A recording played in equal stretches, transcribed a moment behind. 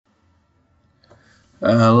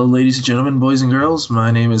Hello, ladies and gentlemen, boys and girls. My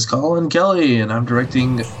name is Colin Kelly, and I'm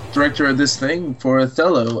director of this thing for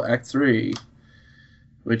Othello Act III,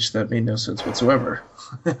 which that made no sense whatsoever.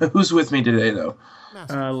 Who's with me today, though?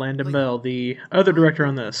 Landon Beall, the other director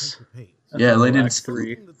on this. Yeah, Othello Act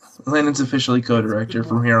III. Landon's officially co-director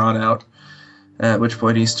from here on out, at which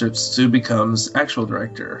point he soon becomes actual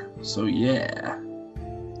director. So yeah.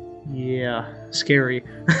 Yeah, scary.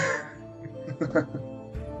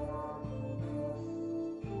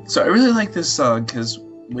 So I really like this song, because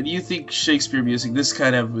when you think Shakespeare music, this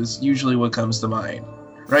kind of is usually what comes to mind.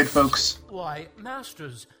 Right, folks? Why,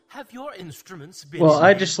 masters, have your instruments been... Well,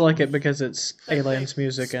 I just like it because it's Alan's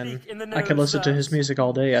music, and I could listen to his music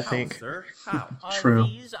all day, I think. How, sir? How? True. Are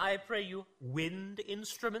these, I pray you, wind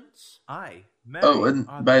instruments? Aye. Oh, and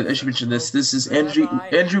I should mention this. This is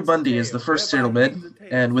Andrew Bundy as the first gentleman,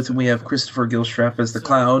 and with him we have Christopher Gilstrap as the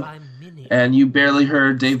clown, and you barely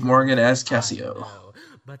heard Dave Morgan as Cassio.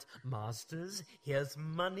 But, masters, here's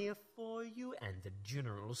money for you, and the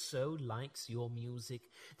general so likes your music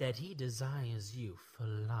that he desires you, for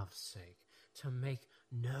love's sake, to make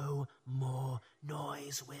no more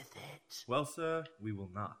noise with it. Well, sir, we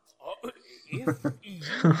will not. If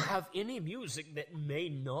you have any music that may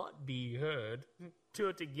not be heard, do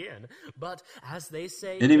it again. But as they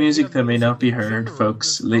say, Any music that may not be heard,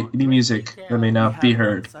 folks. Any music that may not be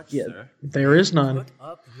heard. Yeah, there is none. Put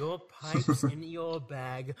up your pipes in your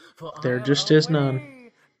bag, for There I'll just is away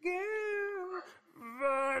none. go,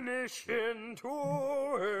 vanish into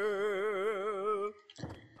hell.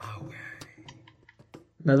 Away.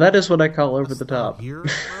 Now that is what I call over the top. Here,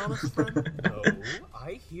 my honest friend? No,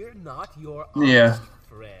 I hear not your Yeah. honest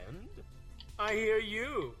friend. I hear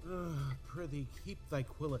you. Prithee, keep thy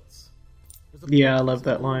quillets. There's a Yeah, I purpose love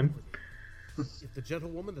that in line. If the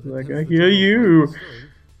gentlewoman that Like, attends I the hear general you. stirring,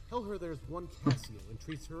 tell her there's one Cassio and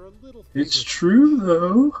treats her a little It's favor. true,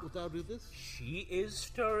 though. Wilt thou do this? She is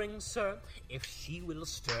stirring, sir. If she will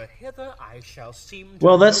stir hither, I shall seem to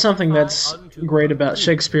Well, that's something notify that's unto great her. about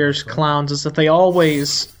Shakespeare's clowns, is that they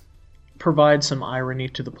always provide some irony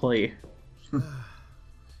to the play.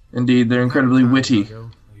 Indeed, they're incredibly witty.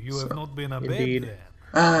 You have not been a Indeed. babe then.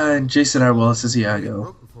 And Jason R. Willis is We Iago.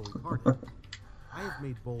 broke before we parted. I have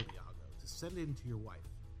made bold, Iago, to send in to your wife.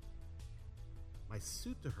 My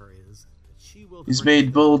suit to her is that she will... He's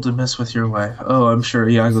made bold to mess with your wife. Oh, I'm sure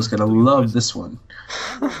Iago's gonna love this one.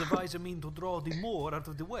 And will devise a mean to draw thee more out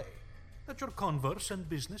of the way, that your converse and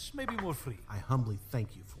business may be more free. I humbly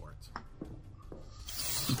thank you for it.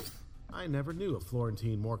 I never knew a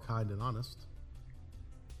Florentine more kind and honest.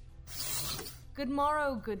 Good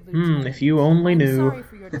morrow, good lieutenant. If you only I'm knew. sorry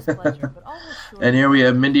for your displeasure, but all assure And you here we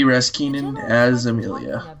have Mindy the Raskinen general as has been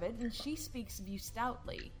Amelia. talking of it, and she speaks of you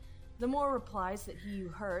stoutly. The more replies that he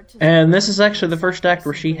heard to And this is actually the first act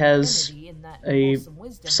where she has divinity in that a wholesome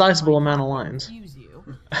wisdom sizable might amount of not lines. confuse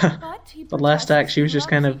you. But he The last protests act, she was he just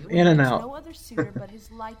kind loves of you, in and has out. no other suitor but his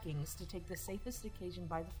likings to take the safest occasion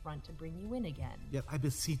by the front to bring you in again. Yet I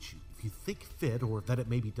beseech you, if you think fit or that it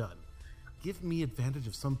may be done, give me advantage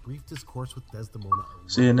of some brief discourse with Desdemona alone.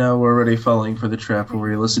 See, now we're already falling for the trap where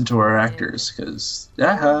we listen to our actors, because, I will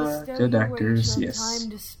aha, bestow good you where you actors, shall have yes. time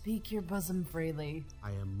to speak your bosom freely. I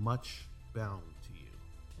am much bound to you.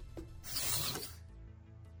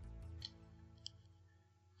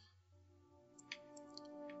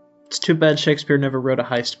 It's too bad Shakespeare never wrote a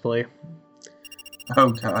heist play. Oh,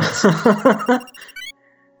 God.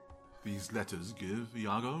 These letters give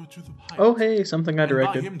Iago to the pirate. Oh, hey, something I And by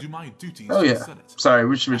directed. him do my duties Oh, to yeah. the Senate. Sorry,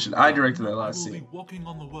 we should mention, I directed that I last will be scene. walking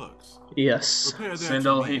on the works. Yes. Prepare there Send to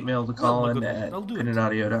all be. hate mail to Well, Colin my good at I'll do it. This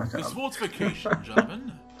pinanadio.com. fortification,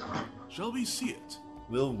 gentlemen. Shall we see it?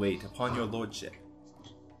 We'll wait upon your lordship.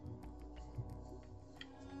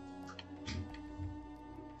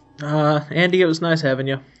 Andy, it was nice having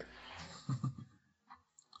you.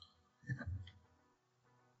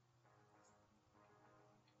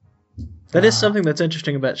 That is something that's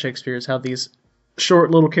interesting about Shakespeare, is how these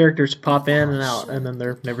short little characters pop in and out, and then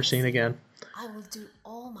they're never seen again. I will do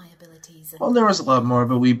all my abilities. Well, there was a lot more,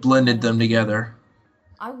 but we blended them together.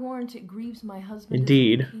 I warrant it grieves my husband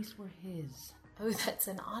Indeed. as if the peace were his. Oh, that's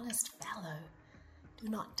an honest fellow. Do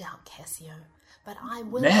not doubt Cassio, but I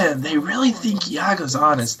will... Man, they really think Iago's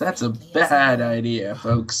honest. That's a bad idea,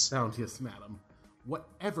 folks. Bounteous madam,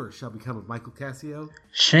 whatever shall become of Michael Cassio...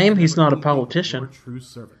 Shame he's not a Your politician. true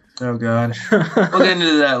servant. Oh, God. We'll get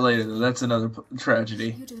into that later, though. That's another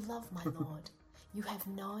tragedy. You do love my lord. You have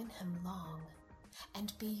known him long.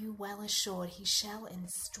 And be you well assured he shall in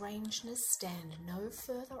strangeness stand no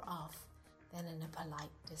further off than in a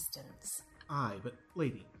polite distance. Aye, but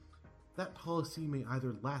lady, That policy may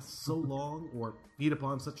either last so long, or feed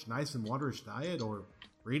upon such nice and waterish diet, or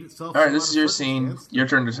breed itself. Alright, this is your scene. Your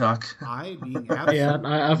turn to talk. I, being absent, Yeah,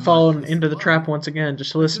 I've fallen into the trap once again,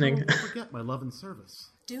 just listening. I could forget my love and service.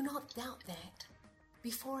 Do not doubt that.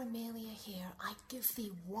 Before Amelia here, I give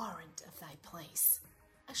thee warrant of thy place.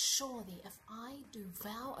 Assure thee, if I do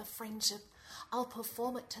vow a friendship, I'll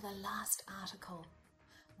perform it to the last article.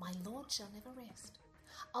 My lord shall never rest.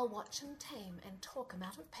 I'll watch him tame and talk him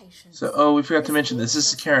out of patience. So, we forgot to mention this.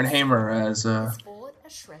 This is Karen Hamer as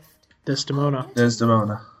Desdemona.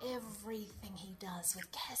 Desdemona. Everything he does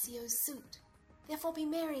with Cassio's suit. Therefore be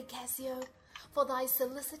merry, Cassio, for thy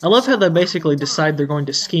solicitude. I love how they basically decide they're going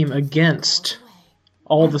to scheme against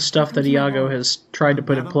all the stuff that Iago has tried to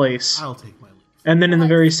put in place. I'll take my leave. And then in the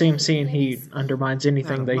very same scene, he undermines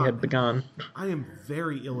anything they had begun. I am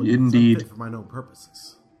very ill Indeed. for mine own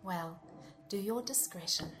purposes. Well, do your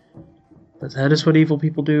discretion. But that is what evil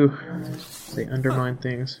people do. They undermine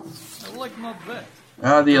things. I like not that.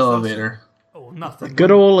 Ah, the elevator. Oh, nothing. Good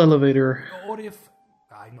old elevator. Or if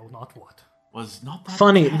I know not what. Was not that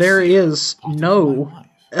Funny, Cassie there is part of no my life?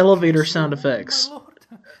 elevator sound effects My lord.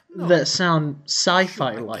 No, that sound I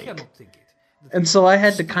sci-fi-like. cannot think it. And so I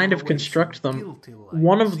had to kind of construct them.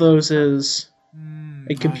 One of those is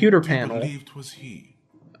a computer I do panel. believe 'twas he.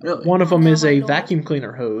 Really? One of them Now, is my a lord, vacuum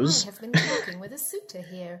cleaner I hose. have been talking with a suitor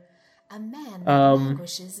here. A man that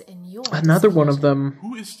languishes in your Another one of them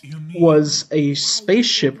Who is you mean? was a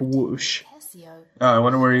spaceship whoosh. Cassio. Oh, I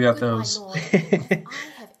wonder where you got Good my those. lord, if I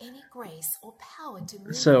have any grace or power to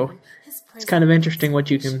move So, you, his it's kind of interesting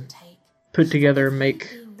what you can take. put together and make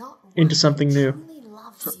Be not into one something who new. truly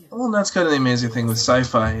loves you, Well, that's kind of the amazing thing with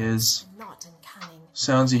sci-fi is not in cunning.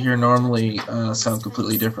 sounds you hear normally sound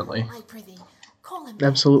completely differently. I prithee, call him back.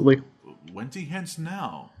 Absolutely. Went he hence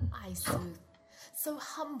now? I sooth, so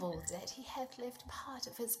humbled that he hath left part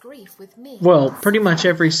of his grief with me. Well, pretty much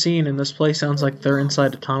every scene in this play sounds like they're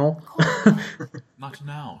inside a tunnel. Not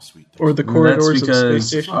now, sweet. Or the And that's corridors of the space because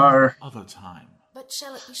station. our Other time. But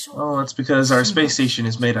shall it be short? well, that's because our space station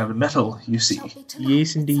is made out of metal. You see. Shall it be tonight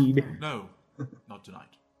Yes, at indeed. supper? No, not tonight.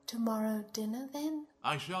 Tomorrow dinner, then?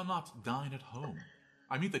 I shall not dine at home.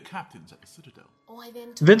 I meet the captains at the Citadel. Why then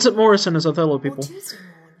Vincent Morrison as Othello, or people. Tuesday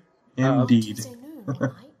morn? Indeed. Tuesday noon or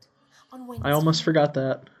night? On Wednesday? I almost forgot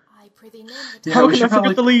that. I prithee name the Yeah, How we can I should forget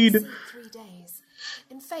the probably- lead? 3 days.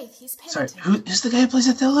 In faith, he's Sorry, penitent. who's the guy who plays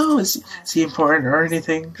Othello? Is he important or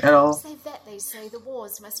anything at all? Save that they say the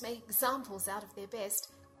wars must make examples out of their best.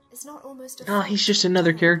 It's not almost a Oh, he's just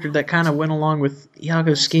another character that kind of went along with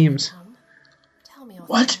Iago's schemes. Tell me,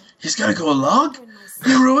 What? He's gotta go along?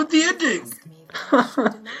 He ruined the ending!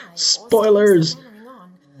 Spoilers.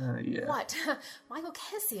 Yeah. What? Michael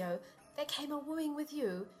Cassio, that came a wooing with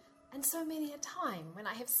you, and so many a time, when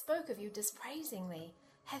I have spoke of you dispraisingly,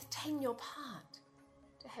 hath ta'en your part.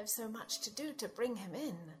 To have so much to do to bring him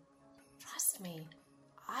in. Trust me,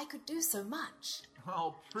 I could do so much.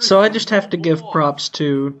 So I just have to give props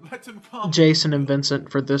to Let him come. Jason and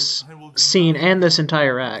Vincent for this scene and this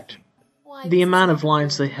entire act. Why, The this amount is of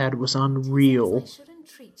lines they had was unreal. I should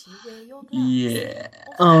entreat you wear your gloves. Yeah.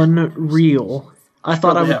 Unreal. I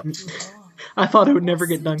thought I Probably would. I thought I would never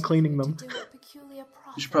get done cleaning them. Do a peculiar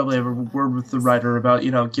You should probably have a word with the writer about,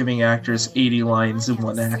 giving actors 80 lines in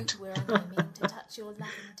one act. Wherein I mean to touch your love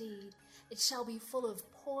indeed, it shall be full of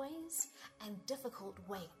poise and difficult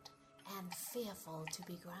weight, and fearful to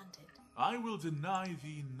be granted. I will deny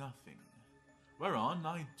thee nothing. Whereon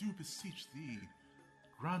I do beseech thee,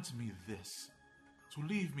 grant me this, to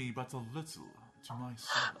leave me but a little to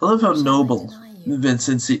myself. I love how noble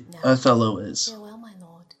Vincent Othello is. Farewell, my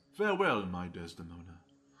lord. Farewell, my Desdemona.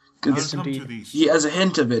 Because I'll come indeed. to thee he soon. has a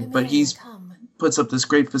hint of it, but he's Come, puts up this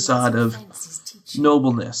great facade of fancies teach you.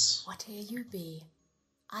 nobleness. Whate'er you be,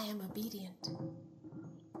 I am obedient.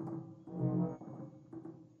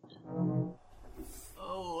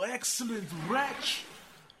 Oh, excellent wretch!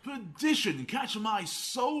 Perdition catch my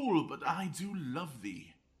soul, but I do love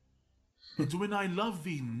thee. And when I love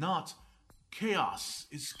thee not, chaos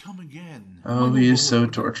is come again. Oh, he is so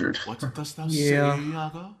tortured. What dost thou Yeah. say,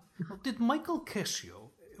 Iago? Did Michael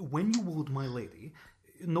Cassio, when you wooed my lady,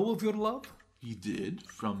 know of your love? He did,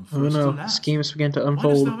 from Oh first to no, last. schemes began to Why dost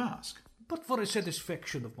unfold. thou ask? But for the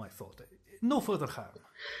satisfaction of my thought, no further harm.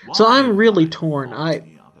 So Why I'm really have torn. fault, I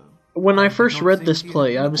Iago? when I first read this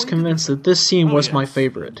play, I was convinced that this scene Oh, was yes, my it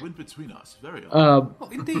favorite. went between us, very often. Oh,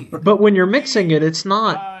 indeed. But when you're mixing it, it's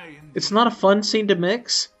not. Aye, It's not a fun scene to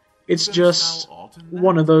mix. It's Saidst just thou aught in that?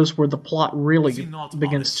 one of those where the plot Is really he not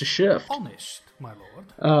begins honest? to shift. Honest, my lord.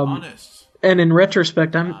 Honest. And in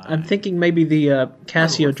retrospect, I'm thinking maybe the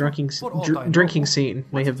Cassio drinking scene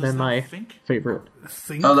may have been my favorite.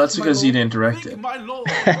 Oh, that's because you didn't direct it. My lord,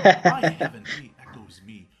 by heaven, he echoes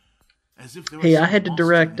me, as if there Hey, was I some had to monster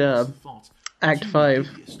direct in his thought Act too 5,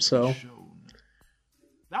 hideous to be so shown.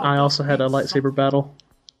 Thou I dost also had a mean lightsaber something. battle.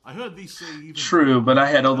 I heard thee say even True, now but I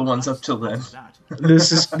had all the thou ones up likest till not then.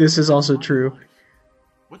 that This is also true.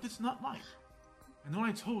 What didst not like? And when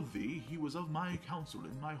I told thee he was of my counsel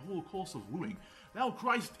in my whole course of wooing, thou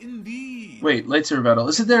Christ indeed. Wait, lightsaber battle.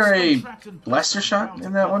 Isn't there a blaster shot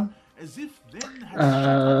in that one? As if then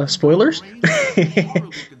had Spoilers?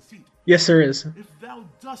 horrible conceit. Yes, there is. If thou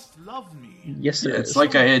dost love me, Yes, there Yeah, is. it's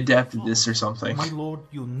like I adapted this or something. My lord,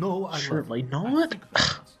 you know I love Surely you. not. think thou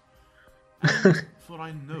dost. And for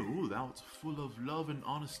I know thou'rt full of love and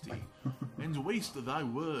honesty, and waste thy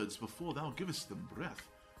words before thou givest them breath.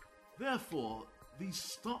 Therefore, these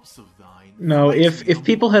stops of thine. No, fright if me of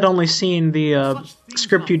people the had only seen the such things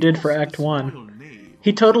script you are did for false, Act this 1, royal knave.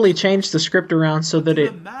 he totally changed the script around so that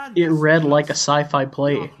it read like a sci-fi We are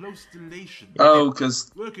play. close relations, Oh,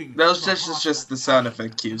 because working that was from a just heart just the that sound passion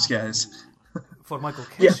effect cues, cannot guys. rule. For Michael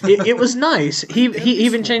Yeah, Cassio. it was nice. He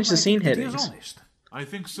even changed the scene It is headings. honest. I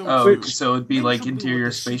think so Oh, too. so it'd be Men like should do what interior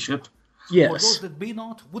they see. spaceship. For those Yes, that be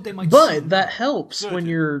not, would they might but sin. that helps when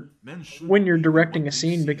you're Men should be directing a what they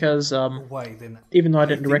scene see. because Why then? even though I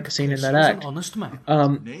didn't direct a think scene in that Cassio's act, an honest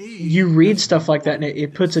man. you read stuff like that and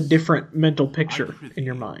it puts a different mental picture in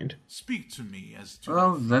your mind. Speak to me as to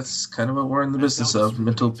Well, that's kind of what we're in the business of,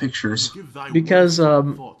 mental pictures. Because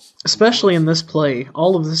especially in this play,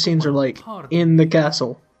 all of the scenes are like in the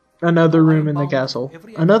castle, another room in the castle,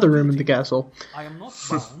 another room in the castle. I am not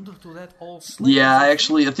bound to that all slave. Yeah, I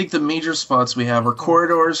think the major spots we have are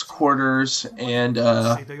corridors, quarters, and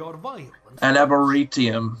Say they are violent. an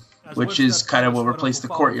arboretum, As which words is that kind of what promise replaced the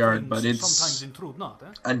whereunto foul courtyard, but things it's sometimes intrude not,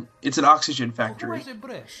 it's an oxygen For factory. who has a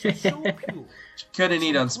breast so pure? Kind of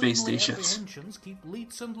neat on Some space queenly stations. apprehensions keep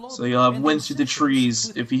leets and So you'll have and wind through the incessants trees.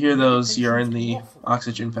 with If you hear those, you're in the meditations lawful.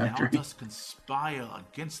 oxygen Thou factory. dost conspire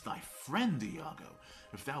against thy friend, Iago.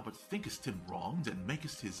 If thou but thinkest him wronged, and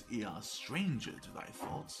makest his ear a stranger to thy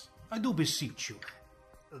thoughts. I do beseech you,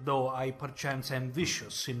 though I perchance am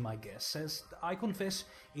vicious in my guess, as I confess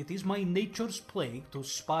it is my nature's plague to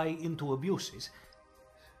spy into abuses,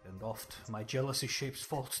 and oft my jealousy shapes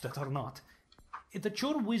faults that are not. That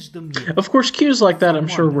your wisdom yield, Of course, cues like that I'm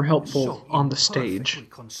sure one were that helpful so on the imperfectly stage,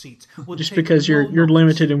 conceits, would just take because no you're notice,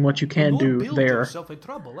 limited in what you can nor do build there. yourself a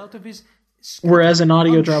trouble out of his Whereas in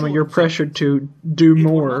audio unsure drama, you're self. pressured to do It were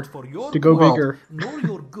more, not for your to go good, bigger. nor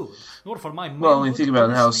your good, nor for my Well, when you manhood, think about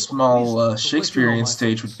how honesty, or small wisdom to let you know Shakespearean my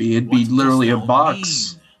stage faults. would be, it'd be What literally a dost thou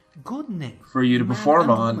box Good name, for you to man perform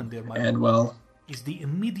and on, woman, dear my and lord, well, is the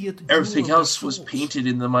immediate everything jewel of else their was souls. painted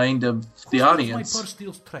in the mind of the Who steals audience. My purse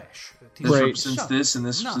steals trash. This Right. represents this and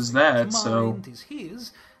this Nothing is that, is so mine, 'tis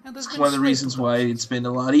his, and has it's been one of the slave reasons to why us. it's been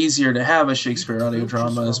a lot easier to have a Shakespeare He audio filches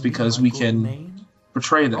drama is from me because my we good can name,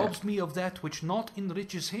 portray that. robs me of that which not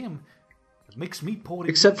enriches him, but makes me poor.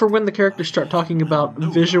 Except for when the characters start talking about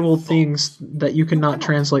visual things that you cannot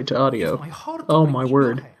translate to audio. My heart Oh be my in your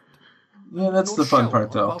word. hand, Yeah, that's nor the fun shall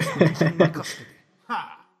part, though. whilst it is in my custody.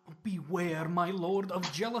 Ha! Beware, my lord,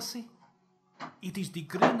 of jealousy. It is the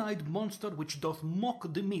green-eyed monster which doth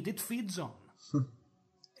mock the meat it feeds on.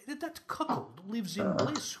 That cuckold lives in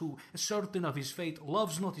bliss, who, certain of his fate,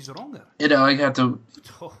 loves not his wronger. You know, I got to.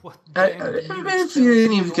 Oh, what I damned mean, mute if spells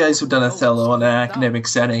any of you the guys have done Lord Othello in an knows, academic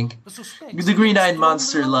setting, suspects the Green-Eyed strong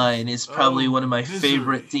Monster love. line is probably Oh, one of my misery.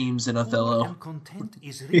 favorite themes in Poor Othello. and content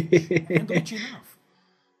is rich, and rich enough.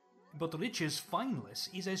 But riches fineless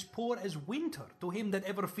is as poor as winter to him that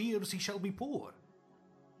ever fears he shall be poor.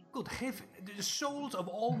 Good heaven, the souls of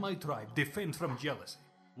all my tribe defend from jealousy.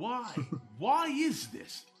 Why? Why is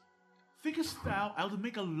this? Thinkest thou I'll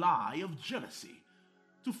make a lie of jealousy?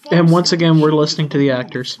 To fall And once asleep again, we're with listening to the with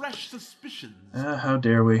actors. Fresh suspicions. How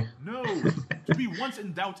dare we? No, to be once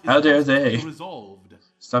in doubt is How dare once to be they? resolved.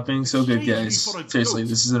 Stop being so good, Exchange me guys. for a Seriously, goat,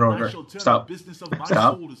 this is an and order. I shall turn Stop. the business of my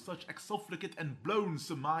Stop. soul to such exsulficate and blown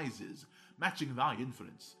surmises, matching thy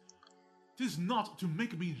inference. 'Tis not to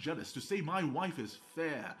make me jealous to say my wife is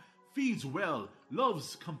fair, feeds well,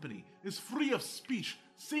 loves company, is free of speech,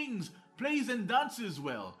 sings, plays and dances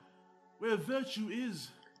well. Where virtue is,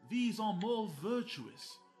 these are more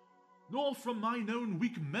virtuous. Nor from mine own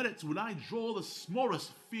weak merit would I draw the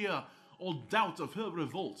smallest fear or doubt of her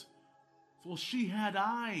revolt. For she had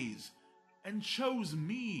eyes, and chose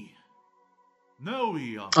me. No,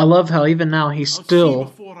 Iago. I love how even now he I'll see still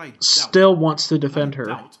before I doubt, wants to defend I her.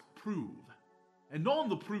 doubt, prove. And on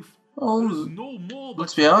the proof, Well, There is no more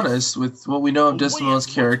let's but be honest, with what we know of Decimal's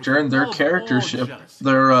character and their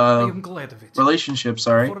their I am glad of it. relationship,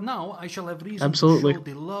 sorry. For now, I shall have reason Absolutely. to show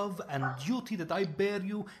the love and duty that I bear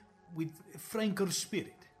you with franker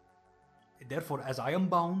spirit. Therefore, as I am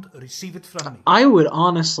bound, receive it from me. I would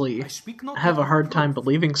honestly I speak not have a yet hard of time proof.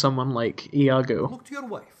 believing someone like Iago. Look to your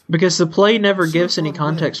wife. Because the play never gives any So far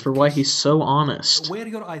context for well, why he's so honest. Wear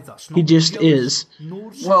your eye thus, He not just jealous, is. nor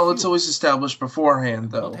Well, secure. it's always established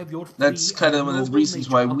beforehand, though. But have your free That's kind of and one of the noble reasons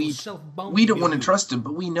nature why out of we self-bounty don't want to you. trust him,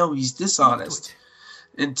 but we know he's Look to dishonest.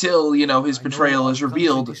 it. Until, his I know betrayal our is country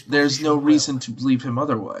revealed, there's no disposition reason well. to believe him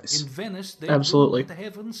otherwise. In Venice, they Absolutely. do let the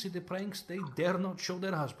heavens see the pranks they dare not show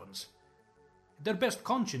their husbands. Their best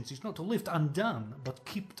conscience is not to lift undone, but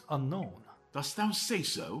kept unknown. Dost thou say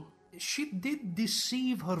so? She did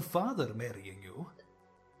deceive her father marrying you.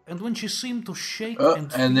 And when she seemed to shake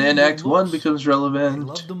And feel then your Act 1 loss, becomes she relevant.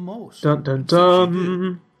 loved them most. Dun dun So she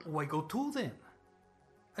dun. Why go to then?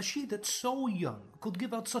 A she that so young could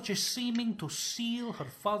give out such a seeming to seal her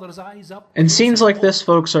father's eyes up. And scenes like this,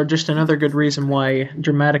 folks, are just another good reason why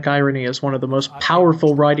dramatic irony is one of the most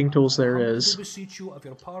powerful writing tools there is. I beseech you of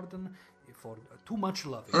your pardon for too much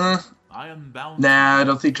loving. I am bound. Nah, I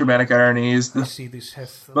don't think dramatic irony is I the see this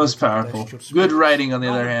hath most powerful. Good writing, on the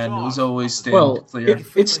other hand, was always stand Well, clear.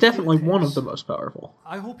 it's definitely one of the most powerful.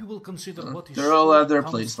 I hope you will consider what is They're all at their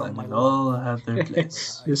comes place, from my Landon. All love. at their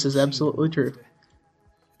place. This is absolutely true.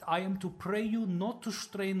 I am to pray you not to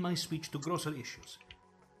strain my speech to grosser issues,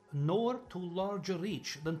 nor to larger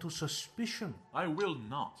reach than to suspicion. I will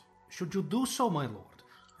not. Should you do so, my lord,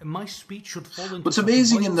 my speech should fall into What's such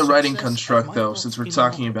amazing in the vital writing success as construct, my though, thoughts since we're in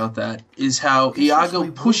talking moment. about that, is how This is my Iago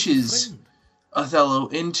worthy pushes friend, Othello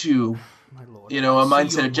into, my lord. a I see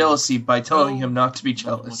mindset your of jealousy by telling No, him not to be not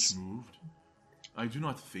jealous. much moved. I do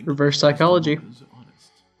not think Reverse that psychology. Desdemona is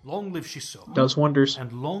honest. Long live she so, Does wonders.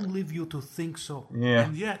 and long live you to think so. Yeah.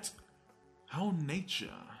 And yet, how nature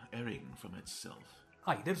erring from itself.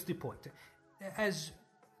 Aye, there's the point. As,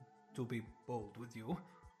 to be bold with you,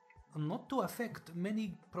 not to affect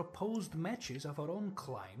many proposed matches of our own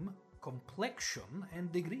clime, complexion,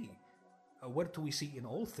 and degree. Whereto we see in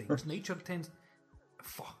all things, nature tends...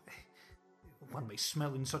 One may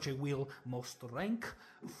smell in such a wheel most rank,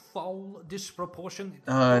 foul, disproportion...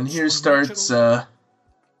 And here both starts unnatural-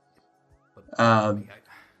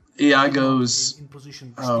 Iago's. in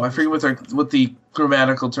position Oh, I forget what the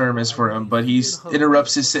grammatical term is for him, but he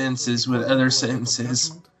interrupts his sentences with other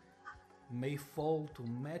sentences. May fall to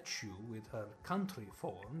match you with her country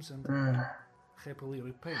forms and happily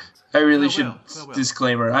repent. I really should Farewell.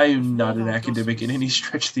 disclaimer: I am not an academic in any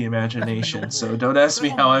stretch of the imagination, so don't ask me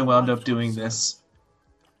how I wound up doing this.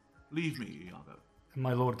 Leave me, Iago.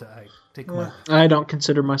 My lord, I take my... I don't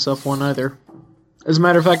consider myself one either. As a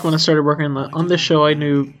matter of fact, when I started working on this show, I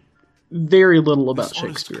knew very little about This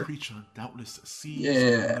honest Shakespeare. creature doubtless sees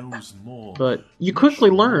Yeah. and knows more. But you much quickly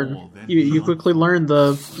more learn. than You he quickly learn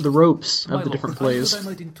the ropes My of the lord, different I would plays. I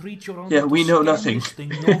might entreat your honor Yeah, to we know scan nothing. this thing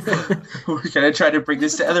no further, We're gonna try to bring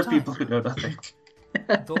this to other people who know nothing.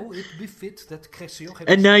 though it befit that Cassio have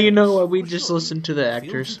And now you know why experienced, we for just surely listen to the filled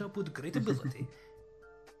actors. it up with great ability.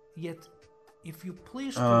 Yet, if you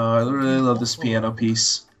please to I really put love him this off piano around,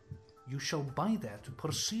 piece. you shall by that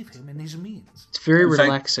perceive him in his means. It's very In fact-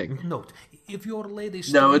 relaxing. Note, if your lady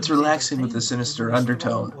No, it's strives relaxing with a entertainment sinister with a strong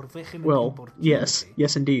undertone. or vehement Well, importunity,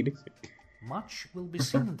 yes, indeed. much will be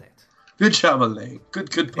seen in that. Good job, Elaine.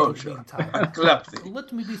 Good composure. Meantime, Clap thee.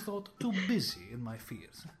 let me be thought too busy in my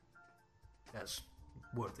fears, as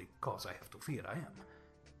worthy cause I have to fear I am,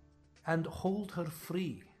 and hold her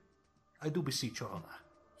free. I do beseech your honor.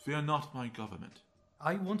 Fear not my government.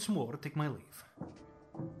 I once more take my leave.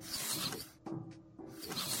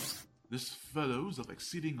 This fellow's of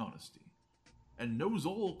exceeding honesty, and knows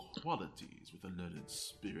all qualities with a learned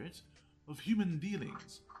spirit of human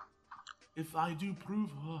dealings. If I do prove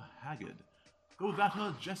her haggard, though that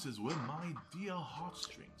her jesses were my dear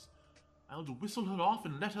heartstrings, I'll whistle her off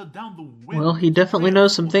and let her down the wind. Well, he definitely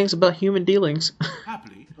knows some things about human dealings.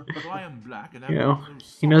 Happily, though I am black and have You know, no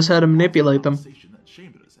he knows how to soft manipulate them. conversation that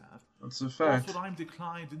chamberers have, That's a fact. or for I'm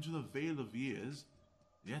declined into the vale of years,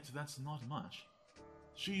 yet that's not much.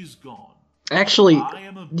 She's gone. Actually, I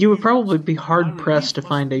am you would abused. probably be My hard-pressed to relief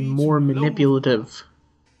find must a be to more loathe manipulative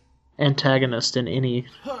antagonist in any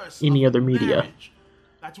Curse other of media. marriage,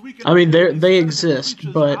 that we can I mean, they always spend exist,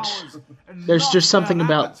 creatures' but hours and there's not just something their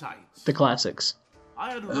about appetites. the classics.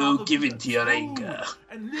 I'd Oh, rather give be it a to your toad anger.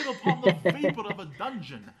 and live upon the vapor of a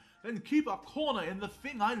dungeon than keep a corner in the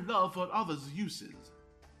thing I love for others' uses.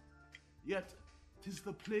 Yet, 'tis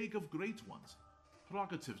the plague of great ones.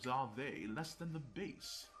 Prerogatives are they less than the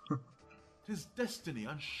base. 'tis destiny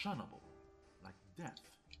unshunnable, like death.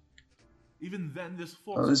 Even then, this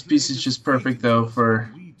Oh, this piece is just perfect, though,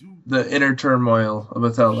 for the inner turmoil of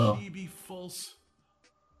Othello. If she be false,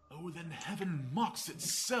 oh, then heaven mocks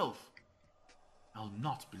itself. I'll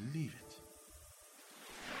not believe it.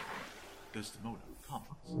 Desdemona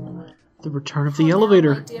comes. The return of the Now,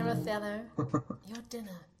 elevator. my dear Othello, your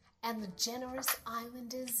dinner, and the generous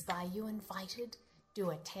islanders by you invited do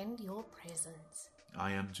attend your presence.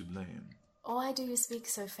 I am to blame. Why do you speak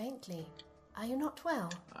so faintly? Are you not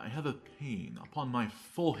well? I have a pain upon my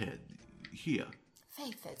forehead, here.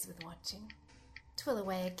 Faith is with watching. 'Twill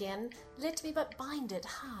away again. Let me but bind it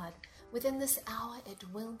hard. Within this hour it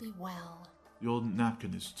will be well. Your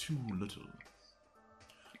napkin is too little.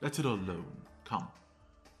 Let it alone. Come,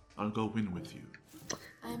 I'll go in with you.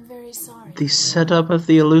 I am very sorry. The setup of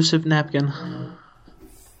the elusive napkin.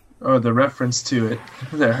 Oh, the reference to it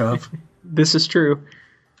thereof. This is true.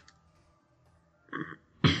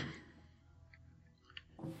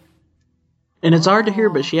 And it's hard to hear,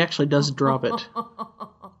 but she actually does drop it.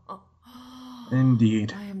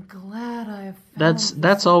 Indeed. I am glad I have found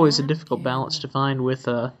That's always a difficult balance to find with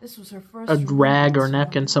This was her first a rag or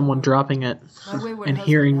napkin, someone dropping it, and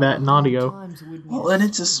hearing that in audio. Well, and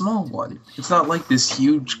it's a small one. It's not like this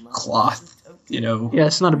huge cloth, you know. Yeah,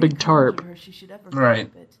 it's not a big tarp. Right.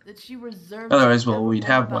 That she reserved Otherwise, well, we'd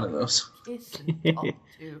have one of those.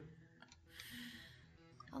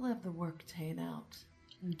 I'll have the work ta'en out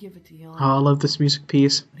and give it to Jan. Oh, I love this music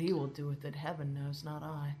piece. But he will do it that heaven knows, not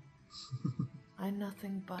I. I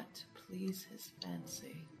nothing but to please his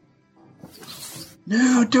fancy.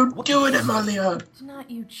 No, don't do it, Amalia! Do not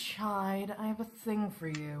you chide. I have a thing for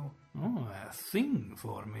you. Oh, a thing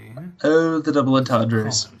for me. Oh, the double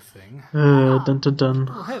entendres. Common thing. Dun dun dun.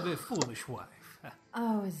 To have a foolish wife.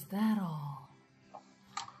 Oh, is that all?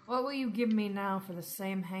 What will you give me now for the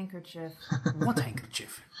same handkerchief? What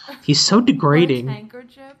handkerchief? He's so degrading. What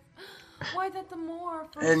handkerchief? Why, that the more.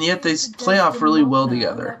 And yet they play off really well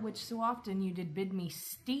together. That which so often you did bid me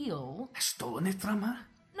steal. Stolen it from her?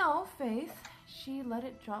 No, Faith. She let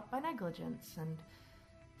it drop by negligence, and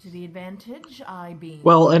to the advantage I being.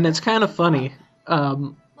 Well, and it's kind of funny.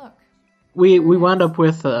 Look. We wound up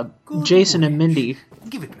with Jason and Mindy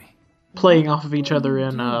Give it me. playing off of each other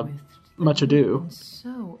in Much Ado.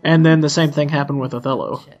 And then the same thing happened with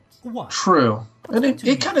Othello. What? True. And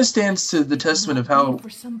it kind of stands to the testament of how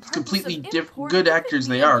completely good actors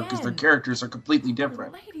they are, because their characters are completely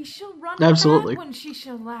different. Lady, she'll run Absolutely. mad when she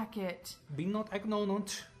shall lack it. Be not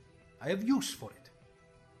ignorant. I have use for it.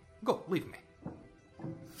 Go, leave me.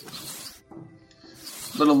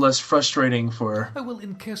 A little less frustrating for I will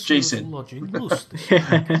in Kessel's Jason. lodging loose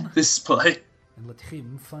this play. and let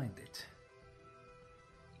him find it.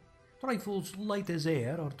 Trifles light as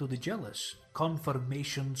air are to the jealous,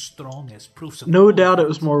 confirmation strong as proofs of No doubt it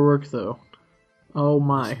was more work, though. Oh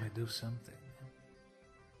my. May do something.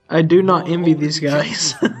 I do not More envy already these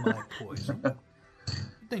guys. jealous of my poison.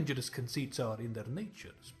 Dangerous conceits are in their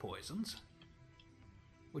natures poisons,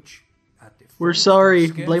 which at the We're first sorry,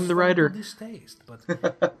 scarce blame the find writer. to distaste, but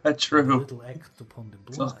a True. little act upon the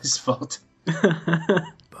It's all blood his fault.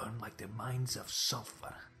 burn like the mines of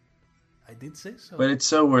sulfur. I did say so. But it's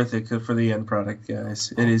so worth it for the end product,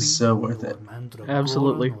 guys. It is so worth it.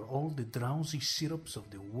 Absolutely. Or all the drowsy syrups of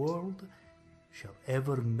the world shall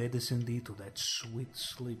ever medicine thee to that sweet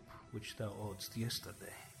sleep which thou oddst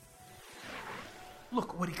yesterday.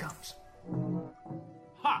 Look, where he comes.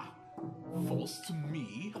 Ha! False to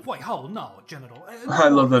me? Why, how now, General? I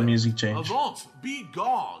love that music change. Avaunt, be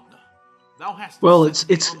gone! Thou hast Well, set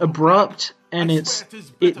me it's on the abrupt, rack. and I it swear 'tis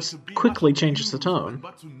better to be quickly much changes the used tone. than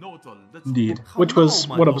but to know it a little. Indeed. Which was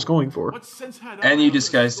what I was going for. What sense had I And you of the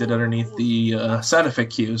disguised it soul underneath of the sound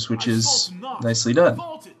effect cues, which I is sought not, nicely done.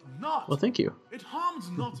 thought it not. Well, thank you. It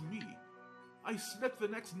harmed not me. I slept the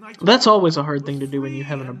next night. That's always a hard thing to do when you free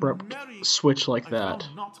have an and abrupt merry. switch like I that.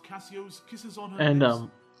 found not Cassio's kisses on her And lips.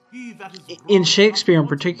 He that is in wrong Shakespeare in not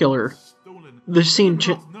particular, stolen. the scene He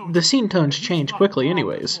does not know the scene tones that he's change not quickly wrong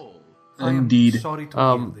anyways. at all. Indeed. Sorry to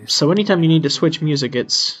hear this. So anytime you need to switch music,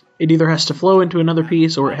 it either has to flow into another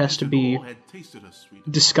piece or it has to be All had tasted her sweet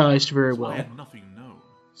disguised very I well. had nothing known.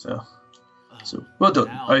 So well done.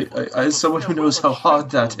 I as someone who knows how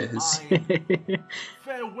hard that is.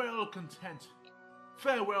 Farewell, content.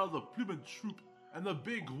 Farewell, the plumed troop and the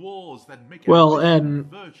big wars that make Well, ambition and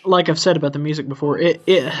virtue. like I've said about the music before,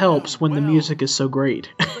 it helps when the music is so great.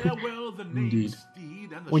 Farewell, the Indeed.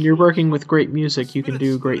 steed and the When you're short working with great music, you can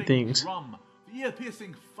do great spinet-stirring things. Drum, the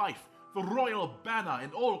ear-piercing fife, the royal banner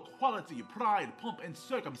in all quality, pride, pomp, and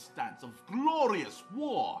circumstance of glorious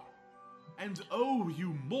war. And oh,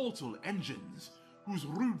 you mortal engines, whose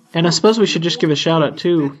rude And I suppose we should just give a shout out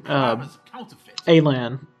to Panorama's counterfeit.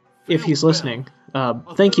 Alan, if he's listening.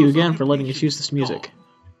 Thank you again for letting us use this music.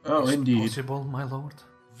 Oh, indeed. Possible, my lord.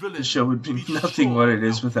 The show would be nothing what it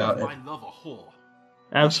is without it. My love a whore.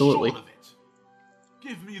 Absolutely. Be sure of it.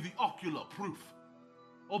 Give me the ocular proof,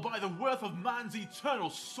 or by the worth of man's eternal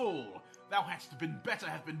soul, thou hadst been better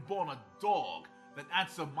have been born a dog than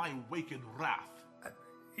answer my wakened wrath.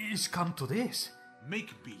 It's come to this.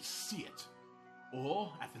 Make me see it,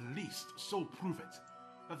 or at least so prove it,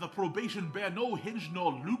 that the probation bear no hinge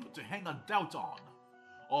nor loop to hang a doubt on,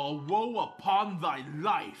 or woe upon thy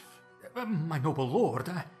life. My noble lord,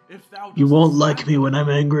 If thou You dost won't like me when I'm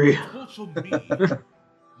angry. torture me,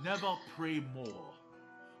 never pray more.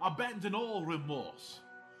 Abandon all remorse.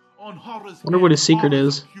 On horror's Wonder what his secret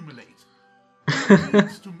horrors is. accumulate.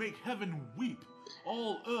 Means to make heaven weep,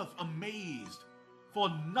 all earth amazed. For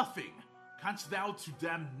nothing canst thou to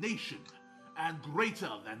damnation, and greater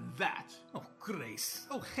than that. Oh, grace.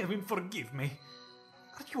 Oh, heaven forgive me.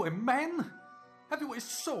 Are you a man? Have you a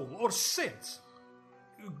soul or sense?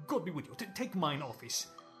 God be with you. Take mine office.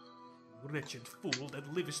 Wretched fool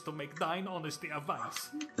that livest to make thine honesty a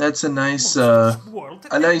vice. That's a nice, World,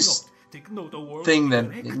 a nice take note, O world, thing that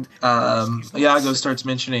erect. Iago starts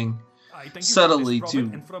mentioning I thank you subtly for this to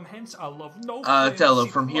prophet, and from hence I'll love no Othello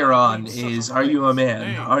friend, from seek here love, on need such is, a are you a place.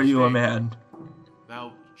 man? Are you a man?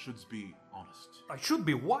 Thou shouldst be honest. I should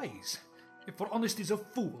be wise. If for honesty's a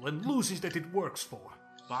fool and loses that it works for.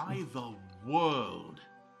 By the world.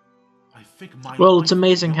 I think my Well, wife it's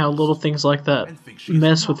amazing is how honest, little things like that and think she is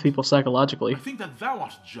mess with not. people psychologically. I think that thou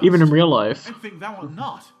art just. Even in real life. And think thou art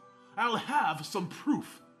not. I'll have some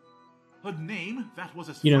proof. Her name, that was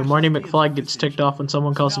as You know, fresh Marty as day McFly of gets visage, ticked off when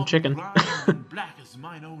someone is calls now him chicken. grimed and black as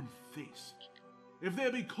mine own face. If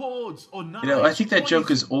there be cords or knives, You know, I think that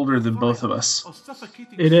joke is poison, older than both of fire, us. or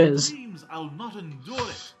suffocating It is. screams, I'll not endure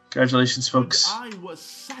it. Congratulations, folks. I was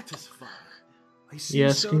satisfied. I see,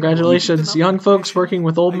 Yes, sir, congratulations, you young did folks enough working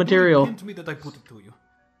with old I do material. repent me that I put it to you.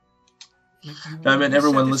 You I will meant be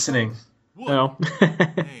everyone satisfied. listening. Would, No.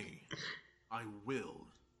 nay, I will.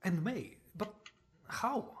 And may, but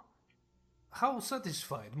how? How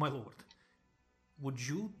satisfied, my lord? Would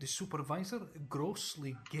you, the supervisor,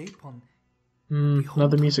 grossly gape on...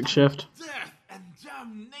 Another music shift. Death and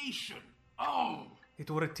damnation. Oh, It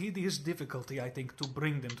were a tedious difficulty, I think, to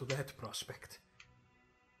bring them to that prospect.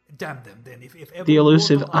 Damn them, then, if ever The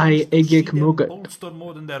elusive mortal eyes I do see Egik them Mugat. bolster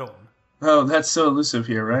more than their own. Oh, that's so elusive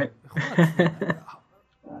here, right?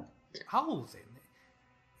 What? How,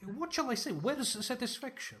 then? What shall I say? Where's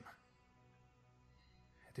satisfaction?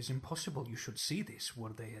 It is impossible you should see this,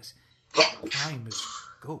 were they as prime as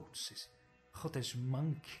goats, as hot as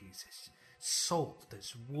monkeys, as salt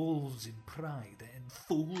as wolves in pride, and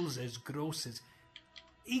fools as gross as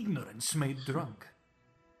ignorance made drunk.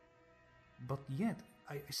 But yet,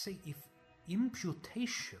 I say, if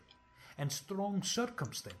imputation and strong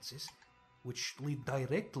circumstances, which lead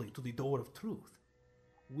directly to the door of truth,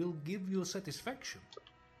 will give you satisfaction,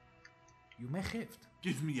 you may have it.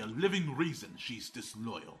 give me a living reason she's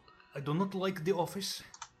disloyal. I do not like the office,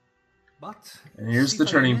 but... And here's the if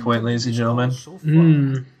I turning am point, entered ladies and this gentlemen. house so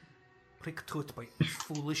far, pricked to it by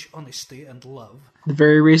foolish honesty and love, The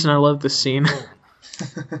very reason I love this scene.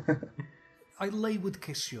 I lay with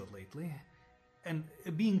Cassio lately, and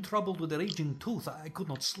being troubled with a raging tooth, I could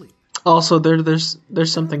not sleep. Also, there's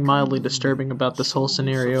something mildly disturbing about this whole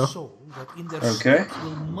scenario. Soul that in their Okay. sleep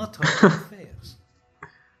will mutter affairs.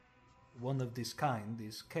 One of this kind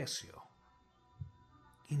is Cassio.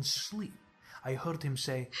 In sleep, I heard him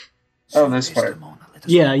say, Oh, this part. Desdemona, let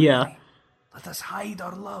us Yeah, away. yeah. Let us hide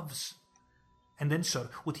our loves. And then, sir,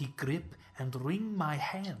 would he grip and wring my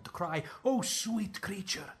hand, cry, "Oh, sweet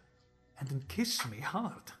creature," and then kiss me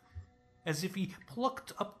hard, as if he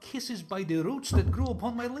plucked up kisses by the roots that grew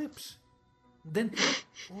upon my lips. Then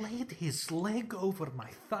laid his leg over my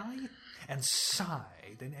thigh, and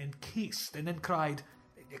sighed, and kissed, and then cried,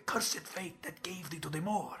 "Cursed fate that gave thee to the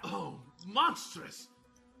moor." Oh, monstrous!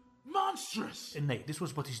 Monstrous! And nay, this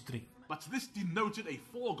was but his dream. But this denoted a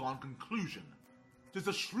foregone conclusion. 'Tis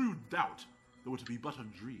a shrewd doubt, though it be but a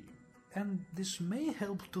dream. And this may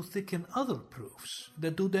help to thicken other proofs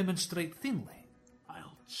that do demonstrate thinly.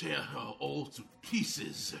 I'll tear her all to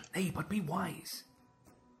pieces. Nay, but be wise.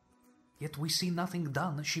 Yet we see nothing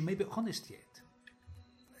done. She may be honest yet.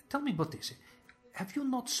 Tell me but this. Have you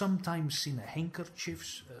not sometimes seen a handkerchief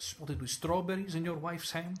spotted with strawberries in your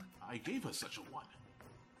wife's hand? I gave her such a one.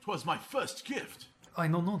 'Twas my first gift. I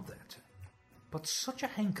know not that. But such a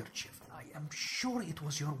handkerchief, I am sure it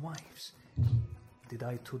was your wife's. Did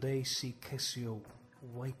I today see Cassio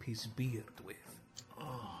wipe his beard with?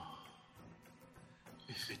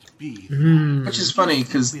 If it be Which is funny,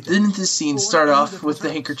 because didn't this scene start off with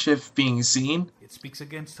the handkerchief being seen? It speaks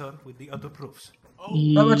against her with the other proofs.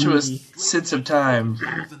 How much of a sense of time?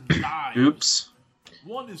 Oops.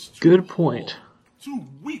 One is too Good point. too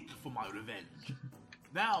weak for my revenge.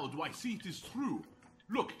 Now do I see it is true.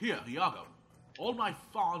 Look here, Iago. All my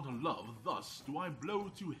fond love thus do I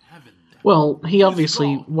blow to heaven. Well, he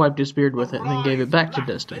obviously wiped his beard with it and then gave it back to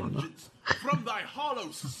Desdemona. From thy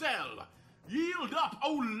hollow cell, yield up,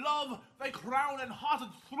 O love, thy crown and hearted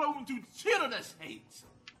throne to tyrannous hate.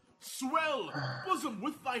 Swell, bosom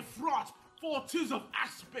with thy fraught, for 'tis of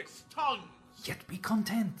aspects tongues. Yet be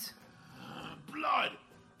content. Blood,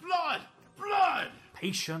 blood, blood!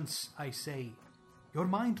 Patience, I say. Your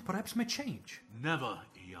mind perhaps may change. Never,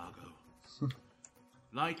 Iago.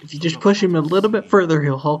 Like If you just push him a little bit further,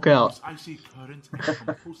 he'll hulk out. Icy current and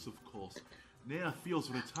compulsive course, ne'er feels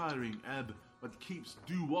retiring ebb, but keeps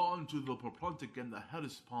due on to the Propontic and the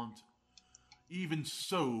Hellespont. Even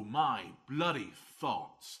so, my bloody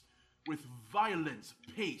thoughts, with violent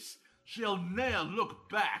pace, shall ne'er look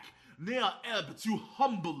back, ne'er ebb to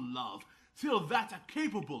humble love, till that a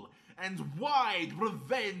capable and wide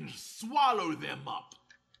revenge swallow them up.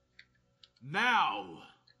 Now,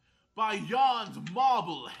 by yond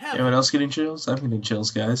marble heaven, Anyone else getting chills? I'm getting chills,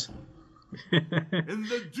 guys. in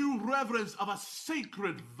the due reverence of a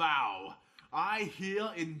sacred vow, I here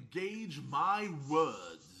engage my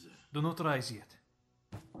words. Do not rise yet.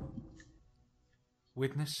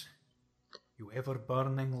 Witness, you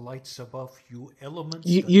ever-burning lights above, you elements...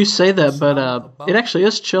 You say that, but it actually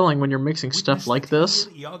is chilling when you're mixing stuff like this.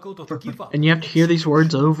 And you have to hear these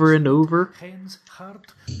words over and over. Hen's heart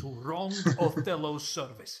to wrong Othello's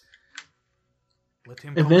service.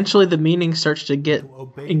 Eventually the meaning starts to get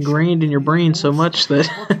ingrained in your brain so much that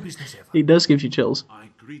it does give you chills. I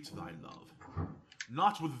greet thy love,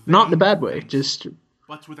 not with Not in a bad way, just...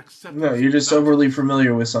 but with acceptance. No, you're just overly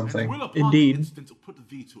familiar with something. And will upon Indeed. the instant put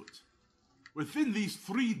thee to it. Within these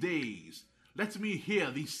 3 days, let me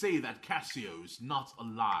hear thee say that Cassio's not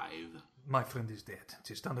alive. My friend is dead.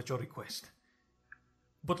 'Tis done at your request.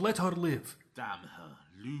 But let her live. Damn her,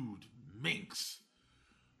 lewd minx.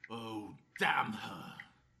 Oh, damn her.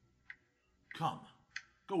 Come,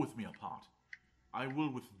 go with me apart. I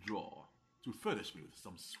will withdraw, to furnish me with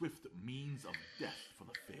some swift means of death for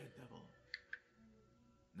the fair devil.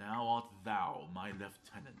 Now art thou my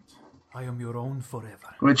lieutenant. I am your own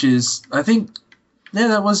forever. Which is, I think, yeah,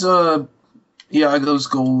 that was Iago's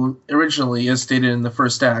goal originally, as stated in the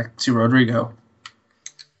first act, to Rodrigo.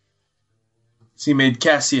 So he made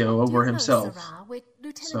Cassio over himself. Where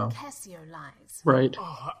Lieutenant So. Cassio lies. Right.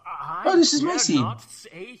 Oh, this is my scene. Not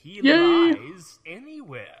say he Yay. lies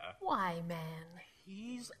anywhere. Why, man?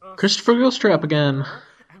 He's a Christopher Gilstrap again.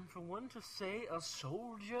 and for one to say a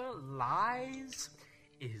soldier lies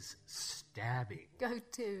is stabbing. Go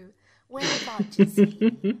to. Where lodges he?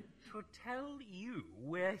 To tell you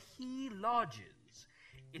where he lodges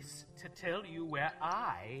is to tell you where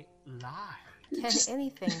I lie. Can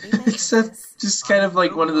anything be made of this? Just kind of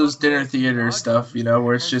like one of those dinner theater stuff, you know,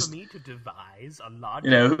 where it's just, For me to devise a logic,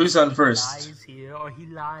 you know, who's on he first? lies here or he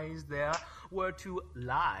lies there, were to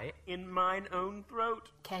lie in mine own throat.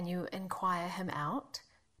 Can you inquire him out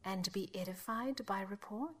and be edified by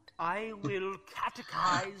report? I will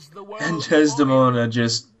catechize the world. And Desdemona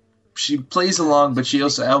just, she plays along, but she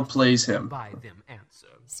also outplays him. By them answer.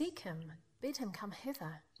 Seek him, bid him come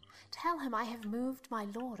hither. Tell him I have moved my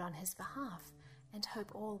lord on his behalf, and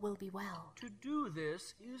hope all will be well. To do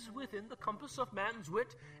this is within the compass of man's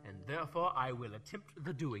wit, and therefore I will attempt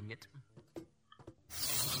the doing it.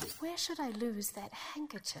 Where should I lose that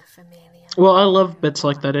handkerchief, Amelia? Well, I love bits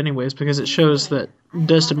like that anyways, because it shows that I have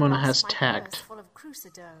Desdemona lost has my tact. purse full of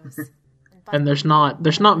crucidos, by And there's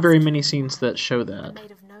not very many scenes that show that.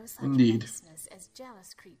 made of no such Indeed. baseness as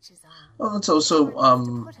jealous creatures are. Well, it's also,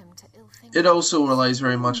 To put him to ill thinking. it also relies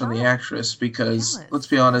very much on the actress, because, let's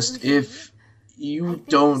be honest, if you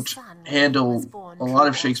don't handle a lot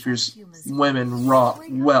of Shakespeare's women well,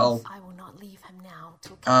 I will not leave him now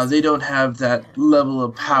till they don't have that level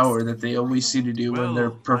of power that they always seem to do when they're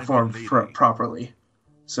performed properly.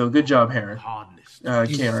 So good job, Karen.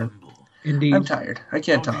 Indeed. I'm tired. I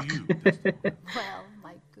can't talk. well,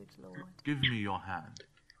 my good lord. Give me your hand.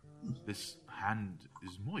 This hand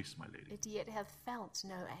is moist, my lady. It yet hath felt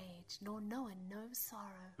no age, nor known no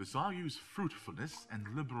sorrow. This I use fruitfulness and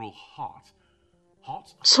liberal heart.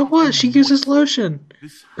 Hot. So hot, what? and She moist. uses lotion.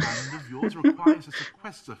 This hand of yours requires a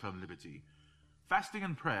sequester from liberty. Fasting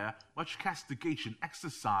and prayer, much castigation,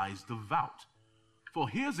 exercise devout. For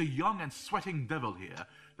here's a young and sweating devil here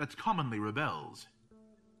that commonly rebels.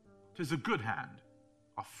 'Tis a good hand,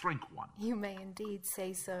 a frank one. You may indeed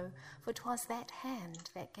say so, for 'twas that hand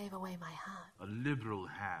that gave away my heart. A liberal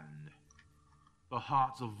hand. The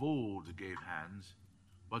hearts of old gave hands,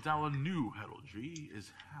 but our new heraldry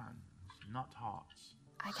is hands, not hearts.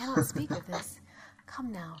 I cannot speak of this.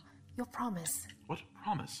 Come now, your promise. What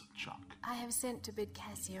promise, Chuck? I have sent to bid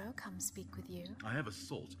Cassio come speak with you. I have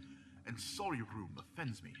assault, and sorry room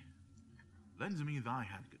offends me. Lend me thy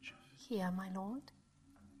handkerchief. Here, my lord.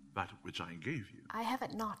 That which I gave you. I have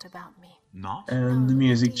it not about me. Not? And the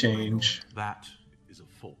music change. That is a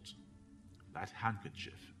fault. That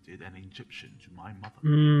handkerchief did an Egyptian to my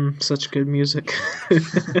mother. Such good music.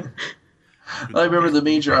 I remember the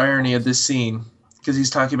major irony of this scene, because he's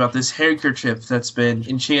talking about this handkerchief that's been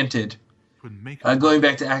enchanted. Going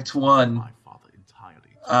back to Act 1,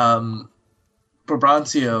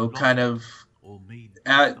 Brabantio kind of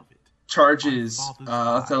charges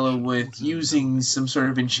Othello with using some sort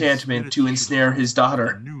of enchantment to ensnare his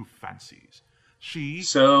daughter.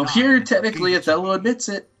 So here, technically, Othello admits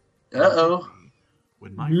it. Uh-oh.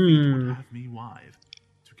 When my fate would have me wive,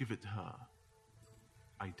 to give it to her,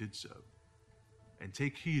 I did so. And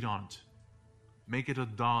take heed on't. Make it a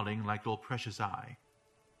darling like your precious eye.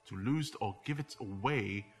 To lose or give it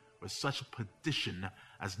away was such a perdition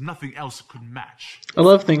as nothing else could match. I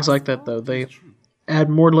love things like that, though. They add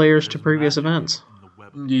more layers to previous events.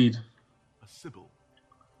 Indeed. A sibyl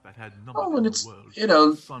that had Oh, and it's, you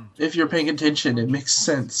know, if you're paying attention, it makes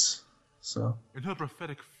sense. So. In her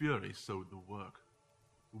prophetic fury sowed the work.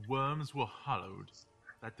 The worms were hollowed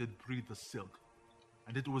that did breed the silk,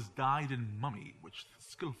 and it was dyed in mummy which the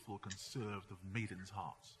skilful conserved of maidens'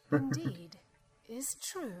 hearts. Indeed, is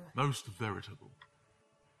true. Most veritable.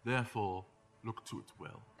 Therefore, look to it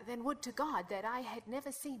well. Then would to God that I had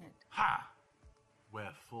never seen it. Ha!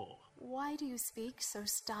 Wherefore? Why do you speak so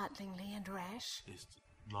startlingly and rash? Is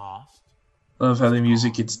it lost? Love how the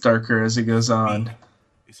music gets darker as it goes on.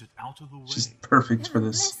 Is it out of the way? Just perfect for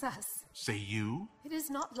this. Bless us. Say you? It is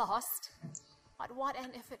not lost. But what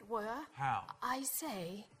and if it were? How? I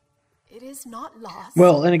say, it is not lost.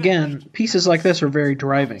 Well, and again, pieces like this are very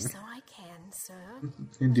driving. So I can, sir.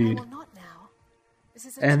 Indeed. But I will not now. This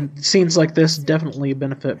is a And trick. scenes like this definitely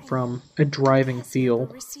benefit from a driving feel.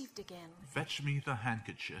 Received again. Fetch me the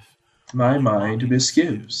handkerchief. My mind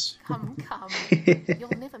misgives. Come, come. You'll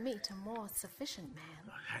never meet a more sufficient man.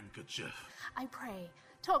 The handkerchief. I pray,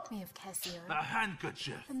 talk me of Cassio. The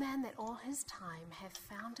handkerchief. The man that all his time hath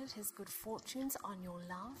founded his good fortunes on your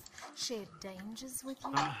love, shared dangers with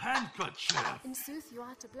you. The handkerchief. In sooth, you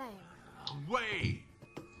are to blame. Away.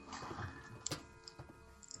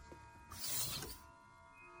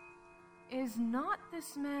 Is not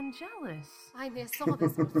this man jealous? I ne'er saw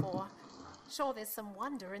this before. Sure there's some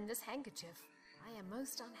wonder in this handkerchief. I am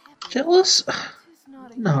most unhappy. Jealous? Tis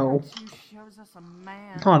not a No. year or two shows us a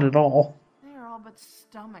man. Not at all. They are all but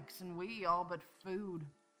stomachs, and we all but food.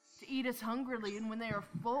 To eat us hungrily, and when they are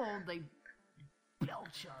full, they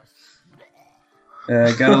belch us.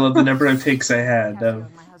 Gotta love the number of takes I had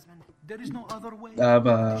of My husband. There is no other way.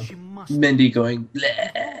 She must Mindy going, the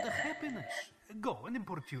bleh. happiness. Go and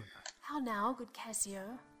importune her. How now, good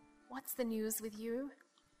Cassio? What's the news with you?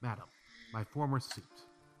 Madam, my former suit,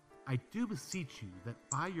 I do beseech you that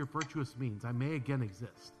by your virtuous means I may again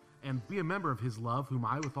exist, and be a member of his love, whom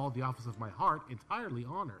I with all the office of my heart entirely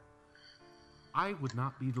honor. I would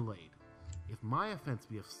not be delayed. If my offense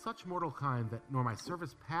be of such mortal kind that nor my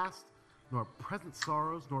service past, nor present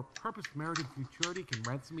sorrows, nor purposed merited futurity can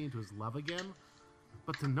ransom me into his love again,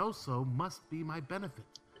 but to know so must be my benefit.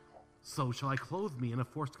 So shall I clothe me in a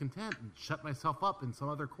forced content, and shut myself up in some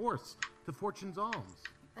other course, to fortune's alms.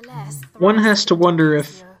 Alas, One has to wonder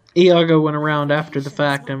if Iago went around after the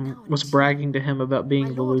fact and was bragging to him about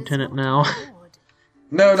being the lieutenant now.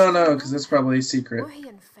 No, because that's probably a secret. Were he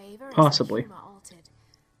in favor, is Possibly. the humor altered.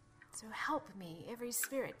 So help me, every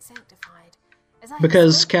spirit sanctified. As I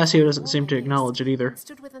Because have spoken Cassio my doesn't seem to warning acknowledge it either. and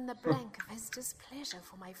stood within the blank of his displeasure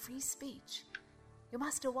for my free speech. You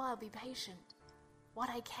must a while be patient. What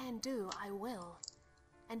I can do, I will.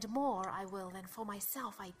 And more I will than for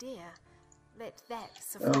myself I dare. Let that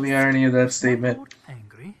suffice. Oh, the irony of that statement.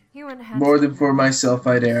 Angry? He went ahead More to than for myself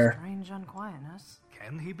I dare. strange unquietness.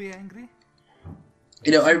 Can he be angry?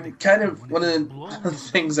 You know, I kind of, one of the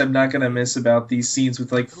things I'm not going to miss about these scenes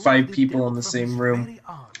with like 5 people in the same room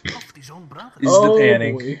is the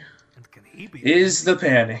panic. Boy. And can he be Is the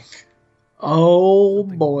panic. Oh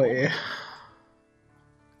boy.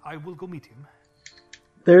 I will go meet him.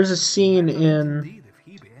 There's a scene in Indeed, if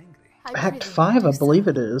he be angry. I Act prithee 5, I do believe so.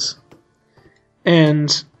 it is.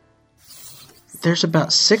 And there's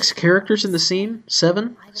about 6 characters in the scene.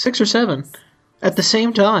 7? 6 or 7. At the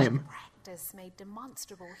same time. Practice may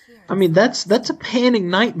demonstrable hearing. I mean, that's a panning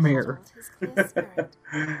nightmare. His clear spirit.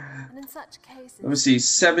 And in such cases, Let me see,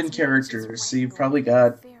 7 characters. So you've probably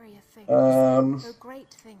got though great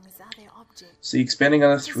things are their objects. so you're expanding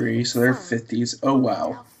on a 3, so they're 50s. Oh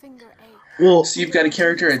wow. Well, So you've got a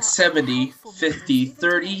character at 70, 50,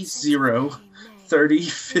 30, 0, 30,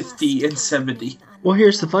 50, and 70. well,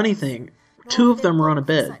 here's the funny thing. 2 of them are on a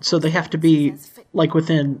bed, so they have to be, like,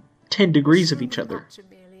 within 10 degrees of each other.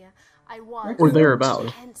 Or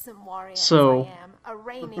thereabout. So,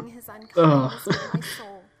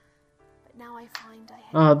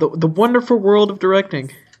 the wonderful world of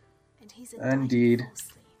directing. Indeed.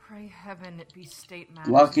 Pray heaven it be state matters.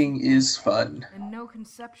 Blocking is fun. And no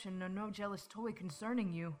conception nor no jealous toy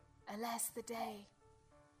concerning you. Alas the day.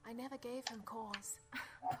 I never gave him cause.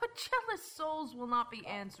 But jealous souls will not be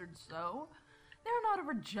answered so. They are not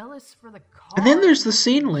ever jealous for the cause. And then there's the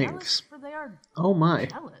scene links. For they are Oh my.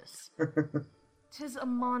 jealous. 'Tis a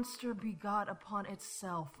monster begot upon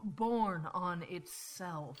itself, born on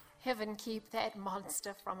itself. Heaven keep that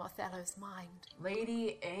monster from Othello's mind.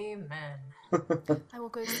 Lady, amen. I will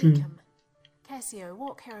go seek him. Cassio,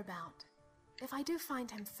 walk hereabout. If I do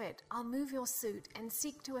find him fit, I'll move your suit and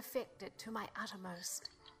seek to effect it to my uttermost.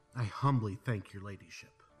 I humbly thank your ladyship.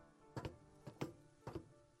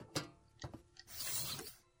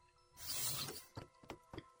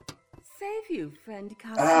 Save you, friend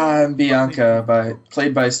Cassio. Bianca,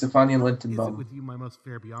 played by Stefania Is it Lindenbaum. with you, my most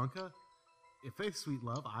fair Bianca? If faith, sweet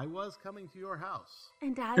love, I was coming to your house.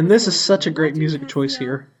 And this is such a great music choice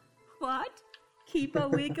here. What? Keep a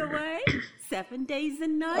week away? 7 days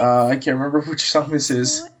and nights? I can't remember which song this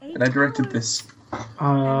is, and I directed this.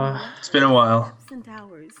 It's been a while.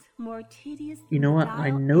 More tedious You know what?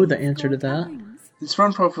 I know the answer to that. It's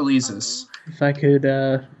from Prophylaesis. If I could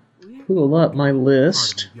pull up my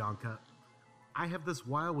list. Pardon me, Bianca. I have this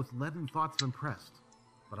while with leaden thoughts impressed,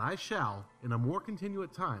 but I shall, in a more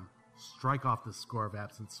continuate time, strike off this score of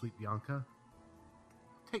absence, sweet Bianca.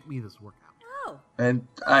 Take me this workout. Oh. And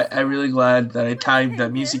I'm really glad that I timed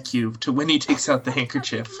that music cue to when he takes out the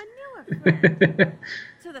handkerchief.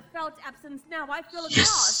 So the felt absence now I feel Yes.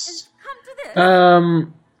 across is come to this.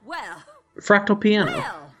 Well. Fractal piano.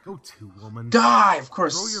 Well. Go to, woman. Die, of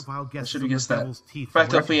course. Throw your vile I guesses should have in the guessed that. devil's teeth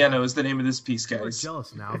Fractal right Piano now. is the name of this piece, You are guys.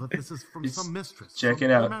 jealous now that this is from some mistress. Check some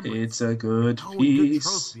it out. remembrance. It's a good Oh, a good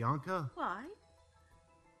troth, piece. Bianca. Why?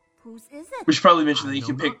 Whose is it? We should probably mention that you I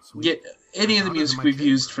can know pick not, sweet. get any of the I thought music in my we've chamber,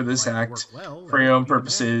 used for this might act work well, for your own be the man.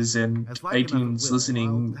 purposes and As like another iTunes will,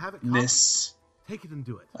 listening I'll have it copied. this Take it and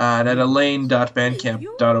do it. at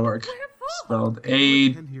elaine.bandcamp.org. Spelled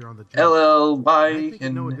A-L-L-Y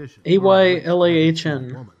and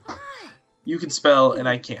AYLAHN. you can spell and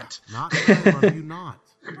I can't. Not that I love you not.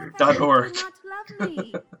 .org. Not love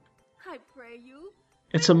me. I pray you.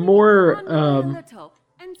 It's a more Little,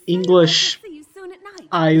 and say English I'll see you soon at night.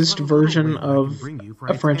 ized What a little version way I can of bring you, for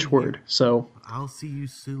a I French tend word. you. So, I'll see you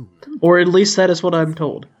soon. or at least that is what I'm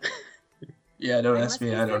told. Yeah, don't There ask must me,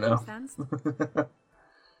 be I don't know. circumstance.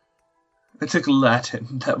 I took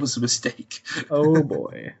Latin. That was a mistake. Oh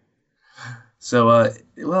boy. So,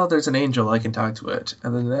 well, there's an angel. I can talk to it.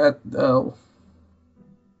 Other than that, oh.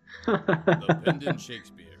 The Pendant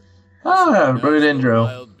Shakespeare. Ah, Rhododendro.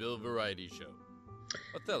 Wild Bill Variety Show.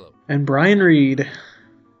 Othello. And Brian Reed.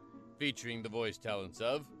 Featuring the voice talents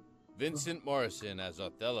of Vincent Morrison as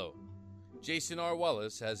Othello, Jason R.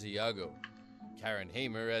 Wallace as Iago, Karen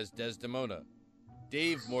Hamer as Desdemona,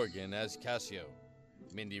 Dave Morgan as Cassio,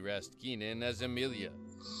 Mindy Rast Keenan as Amelia,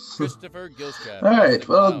 Christopher Gilstrap. All right, as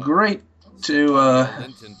well, Clown, great to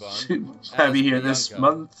Lintonbaum have you as here this Bianca,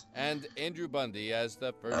 month. and Andrew Bundy as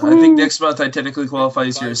the first. I think next month I technically qualify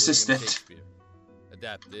as by your William assistant. Shakespeare.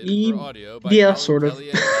 Adapted Ye- for audio by yeah, Colin sort of. Kelly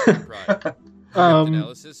and Catherine Pryor.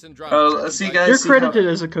 Analysis and See, dramaturgy by guys, You're see credited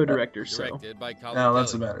how- as a co-director, so. Directed by Colin Now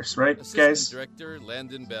that's Kelly. what matters, right, Assistant guys? Director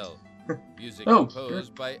Landon Bell. Music Oh,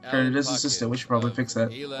 composed by credited Alan as assistant. We should probably Pocket fix that.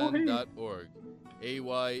 of Alan.org.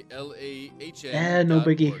 AYLAHN. Eh, no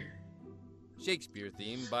biggie. Shakespeare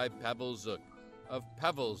theme by Pavel Zook of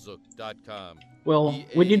pavelzook.com. Well,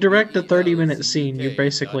 when you direct a 30-minute scene, you're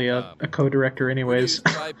basically a co-director anyways.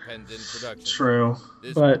 Produced by Pendant Productions. True.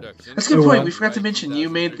 This But- production That's a good was point. well. We forgot to by mention you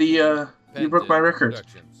made 2013 the you broke my Pendant record.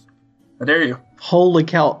 Productions. How dare you? Holy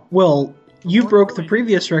cow. Well, you broke the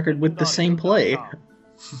previous record with the same play.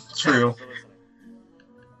 True.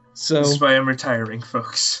 So, This is why I'm retiring,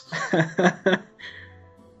 folks.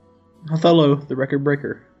 Othello, the record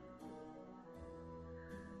breaker.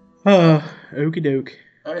 Okie doke.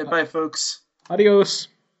 All right, bye, folks. Adios.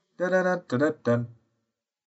 Da da da da da.